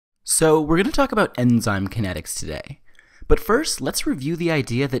So we're going to talk about enzyme kinetics today. But first, let's review the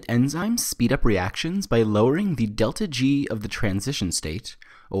idea that enzymes speed up reactions by lowering the delta G of the transition state,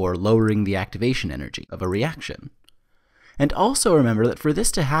 or lowering the activation energy of a reaction. And also remember that for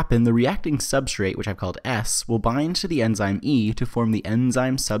this to happen, the reacting substrate, which I've called S, will bind to the enzyme E to form the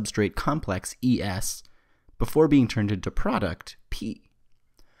enzyme substrate complex ES before being turned into product P.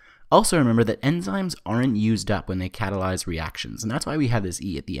 Also remember that enzymes aren't used up when they catalyze reactions, and that's why we have this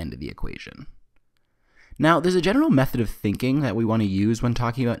E at the end of the equation. Now, there's a general method of thinking that we want to use when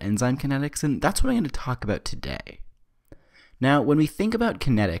talking about enzyme kinetics, and that's what I'm going to talk about today. Now, when we think about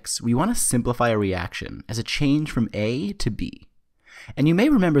kinetics, we want to simplify a reaction as a change from A to B. And you may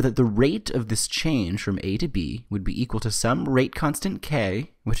remember that the rate of this change from A to B would be equal to some rate constant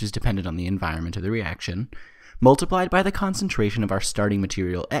K, which is dependent on the environment of the reaction, multiplied by the concentration of our starting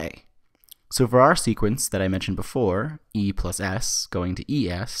material A. So for our sequence that I mentioned before, E plus S going to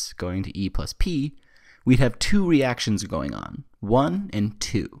ES going to E plus P, we'd have two reactions going on, 1 and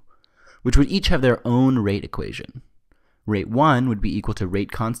 2, which would each have their own rate equation. Rate 1 would be equal to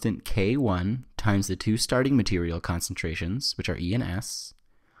rate constant K1 times the two starting material concentrations, which are E and S,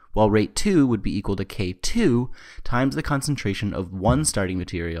 while rate 2 would be equal to K2 times the concentration of one starting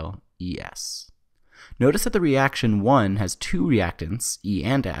material, ES. Notice that the reaction 1 has two reactants, E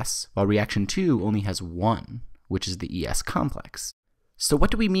and S, while reaction 2 only has one, which is the ES complex. So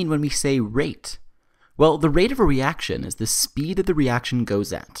what do we mean when we say rate? Well, the rate of a reaction is the speed that the reaction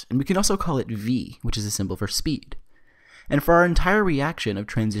goes at, and we can also call it V, which is a symbol for speed. And for our entire reaction of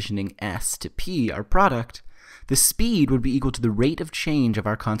transitioning S to P, our product, the speed would be equal to the rate of change of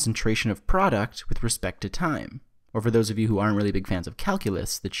our concentration of product with respect to time. Or for those of you who aren't really big fans of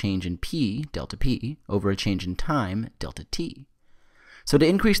calculus, the change in P, delta P, over a change in time, delta T. So to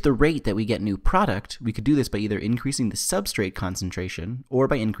increase the rate that we get new product, we could do this by either increasing the substrate concentration or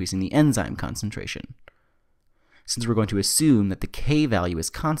by increasing the enzyme concentration, since we're going to assume that the K value is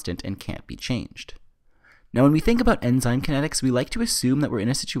constant and can't be changed. Now when we think about enzyme kinetics, we like to assume that we're in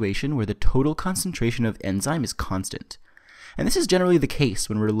a situation where the total concentration of enzyme is constant. And this is generally the case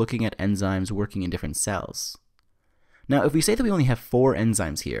when we're looking at enzymes working in different cells. Now, if we say that we only have 4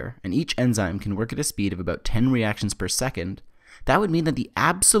 enzymes here, and each enzyme can work at a speed of about 10 reactions per second, that would mean that the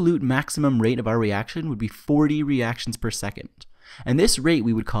absolute maximum rate of our reaction would be 40 reactions per second. And this rate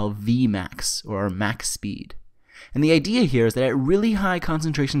we would call Vmax, or our max speed. And the idea here is that at really high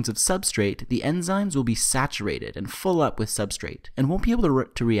concentrations of substrate, the enzymes will be saturated and full up with substrate, and won't be able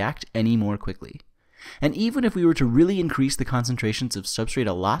to react any more quickly. And even if we were to really increase the concentrations of substrate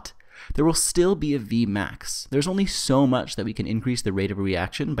a lot, there will still be a Vmax. There's only so much that we can increase the rate of a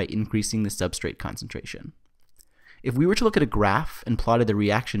reaction by increasing the substrate concentration. If we were to look at a graph and plotted the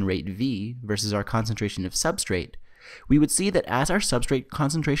reaction rate V versus our concentration of substrate, we would see that as our substrate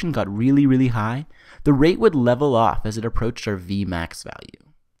concentration got really high, the rate would level off as it approached our Vmax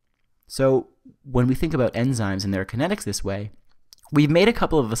value. So when we think about enzymes and their kinetics this way, we've made a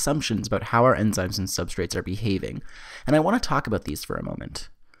couple of assumptions about how our enzymes and substrates are behaving, and I want to talk about these for a moment.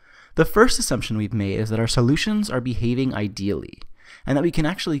 The first assumption we've made is that our solutions are behaving ideally, and that we can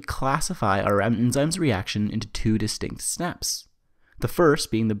actually classify our enzymes reaction into 2 distinct steps. The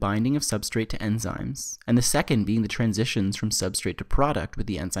first being the binding of substrate to enzymes, and the second being the transitions from substrate to product with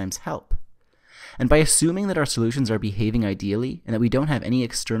the enzyme's help. And by assuming that our solutions are behaving ideally, and that we don't have any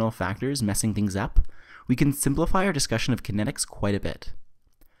external factors messing things up, we can simplify our discussion of kinetics quite a bit.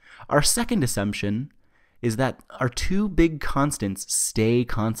 Our second assumption is that our 2 big constants stay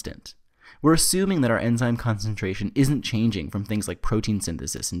constant. We're assuming that our enzyme concentration isn't changing from things like protein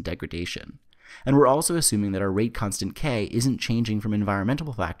synthesis and degradation. And we're also assuming that our rate constant K isn't changing from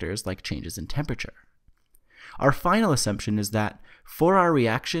environmental factors like changes in temperature. Our final assumption is that for our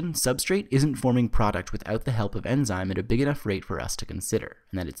reaction, substrate isn't forming product without the help of enzyme at a big enough rate for us to consider,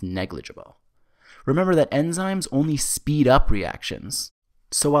 and that it's negligible. Remember that enzymes only speed up reactions.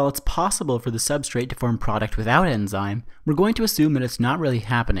 So while it's possible for the substrate to form product without enzyme, we're going to assume that it's not really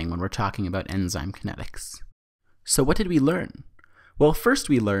happening when we're talking about enzyme kinetics. So what did we learn? Well, first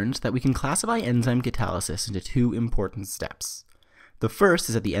we learned that we can classify enzyme catalysis into 2 important steps. The first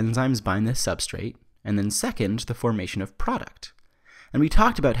is that the enzymes bind the substrate, and then second, the formation of product. And we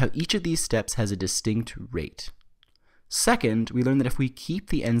talked about how each of these steps has a distinct rate. Second, we learned that if we keep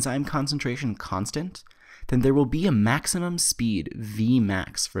the enzyme concentration constant, then there will be a maximum speed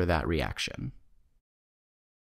Vmax for that reaction.